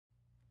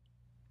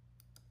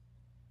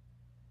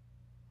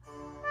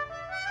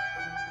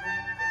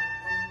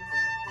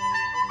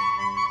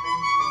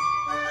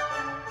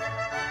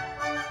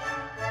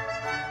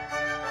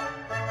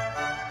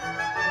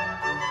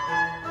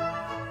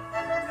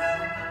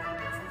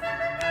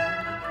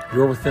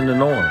You're Within the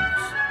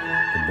Norms,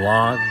 the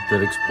blog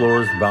that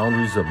explores the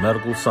boundaries of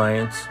medical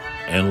science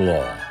and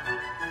law.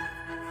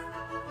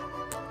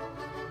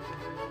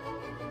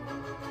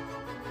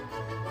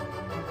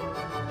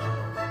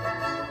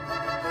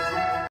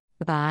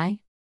 By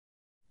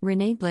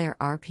Renee Blair,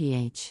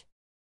 RPH.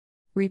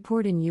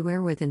 Report in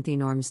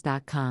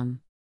youarewithinthenorms.com.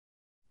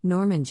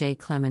 Norman J.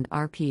 Clement,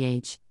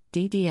 RPH,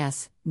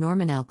 DDS,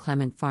 Norman L.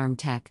 Clement Farm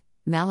Tech,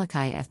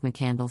 Malachi F.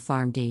 McCandle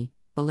Farm D,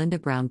 Belinda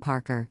Brown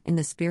Parker, in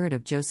the spirit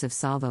of Joseph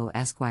Salvo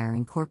Esquire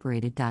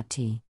Incorporated.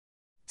 T.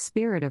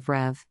 Spirit of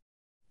Rev.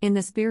 In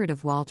the spirit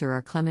of Walter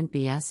R. Clement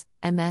BS,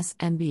 MS,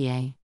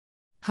 MBA.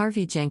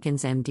 Harvey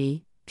Jenkins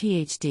MD,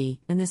 PhD,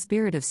 in the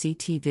spirit of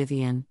C.T.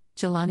 Vivian,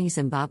 Jelani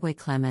Zimbabwe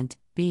Clement,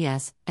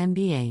 BS,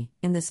 MBA,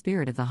 in the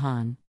spirit of the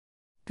Han.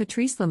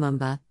 Patrice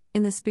Lumumba,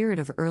 in the spirit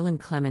of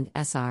Erland Clement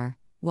SR,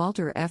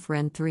 Walter F.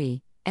 Wren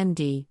III,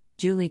 MD,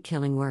 Julie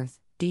Killingworth,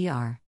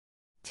 DR.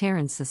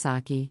 Terrence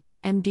Sasaki,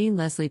 MD,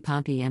 Leslie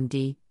Pompey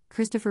MD,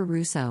 Christopher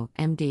Russo,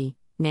 MD,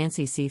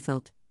 Nancy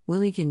Seafilt,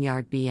 Willie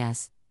Ginyard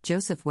BS,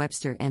 Joseph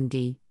Webster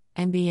MD,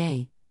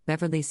 MBA,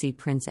 Beverly C.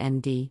 Prince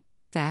MD,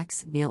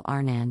 Fax, Neil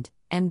Arnand,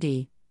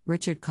 MD,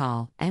 Richard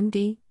Call,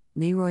 MD,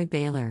 Leroy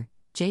Baylor,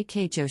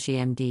 J.K. Joshi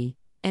MD,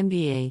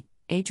 MBA,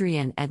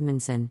 Adrienne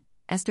Edmondson,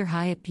 Esther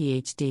Hyatt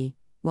PhD,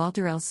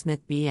 Walter L.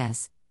 Smith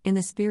BS, in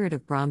the spirit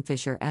of Bram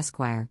Fisher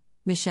Esquire,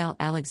 Michelle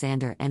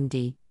Alexander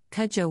MD,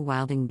 Kudjo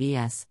Wilding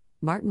BS,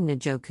 Martin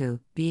Njoku,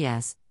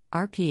 BS,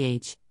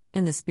 RPH,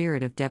 in the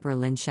spirit of Deborah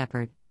Lynn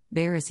Shepard,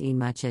 Barris E.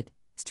 Muchett,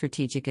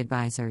 Strategic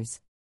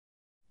Advisors.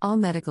 All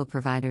medical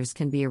providers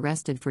can be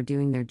arrested for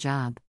doing their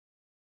job.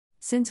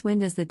 Since when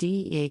does the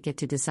DEA get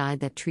to decide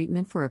that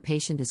treatment for a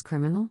patient is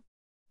criminal?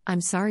 I'm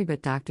sorry,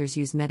 but doctors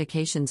use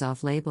medications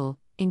off-label,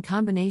 in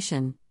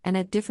combination, and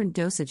at different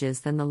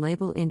dosages than the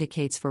label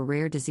indicates for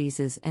rare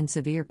diseases and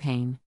severe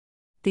pain.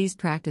 These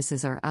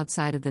practices are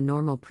outside of the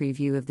normal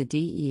preview of the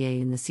DEA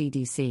and the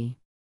CDC.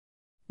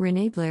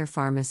 Renee Blair,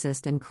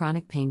 pharmacist and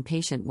chronic pain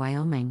patient,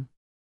 Wyoming.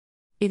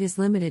 It is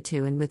limited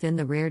to and within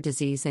the rare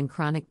disease and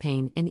chronic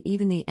pain and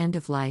even the end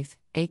of life,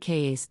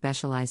 aka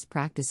specialized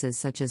practices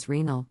such as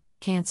renal,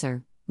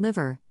 cancer,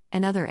 liver,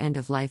 and other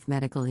end-of-life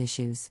medical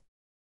issues.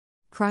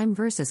 Crime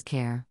versus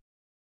care.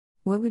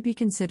 What would be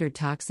considered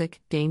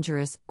toxic,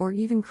 dangerous, or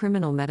even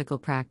criminal medical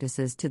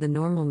practices to the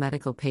normal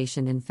medical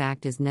patient in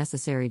fact is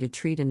necessary to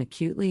treat an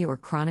acutely or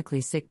chronically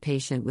sick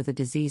patient with a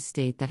disease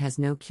state that has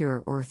no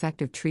cure or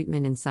effective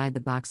treatment inside the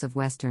box of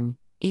Western,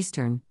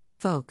 Eastern,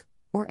 folk,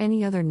 or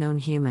any other known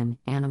human,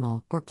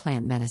 animal, or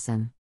plant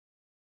medicine.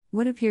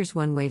 What appears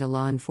one way to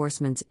law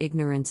enforcement's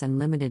ignorance and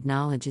limited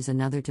knowledge is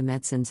another to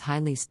medicine's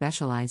highly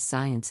specialized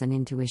science and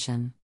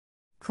intuition.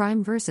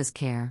 Crime versus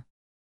care.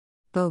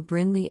 Bo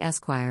Brindley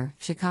Esquire,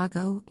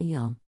 Chicago,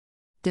 Ill.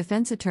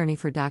 Defense attorney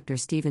for Dr.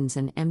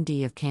 Stevenson,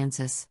 MD of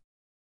Kansas.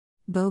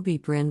 Bo B.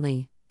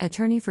 Brindley,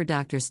 attorney for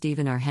Dr.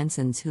 Stephen R.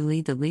 Hensons, who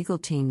lead the legal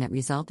team that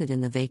resulted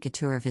in the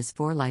vacatur of his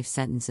 4 life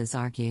sentences,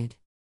 argued.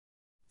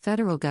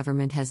 Federal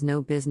government has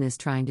no business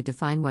trying to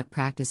define what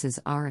practices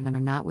are and are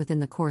not within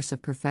the course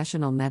of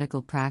professional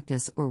medical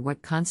practice or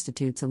what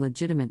constitutes a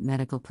legitimate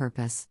medical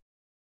purpose.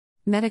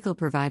 Medical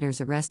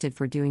providers arrested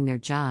for doing their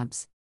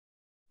jobs.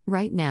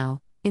 Right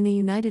now, in the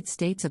United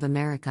States of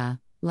America,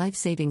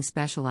 life-saving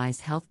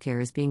specialized healthcare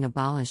is being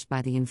abolished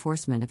by the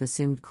enforcement of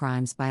assumed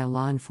crimes by a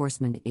law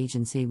enforcement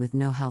agency with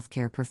no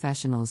healthcare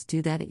professionals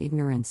due that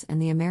ignorance,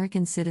 and the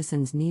American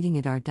citizens needing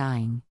it are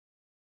dying.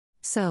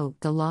 So,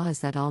 the law is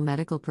that all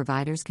medical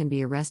providers can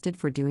be arrested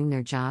for doing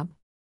their job?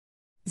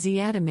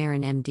 Ziad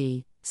Amarin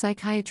MD,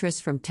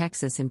 psychiatrist from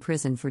Texas, in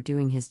prison for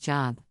doing his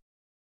job.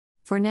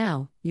 For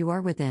now, you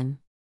are within.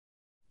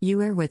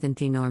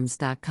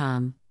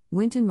 youarewithinthenorms.com.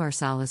 Wynton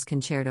Marsalis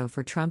Concerto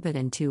for Trumpet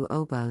and 2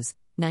 Oboes,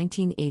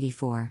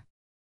 1984.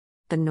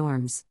 The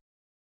Norms.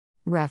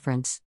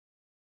 Reference.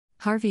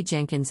 Harvey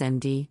Jenkins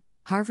MD,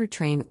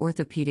 Harvard-trained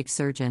orthopedic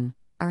surgeon,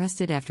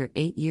 arrested after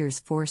 8 years,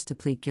 forced to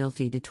plead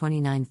guilty to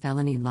 29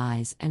 felony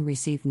lies and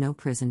received no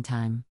prison time.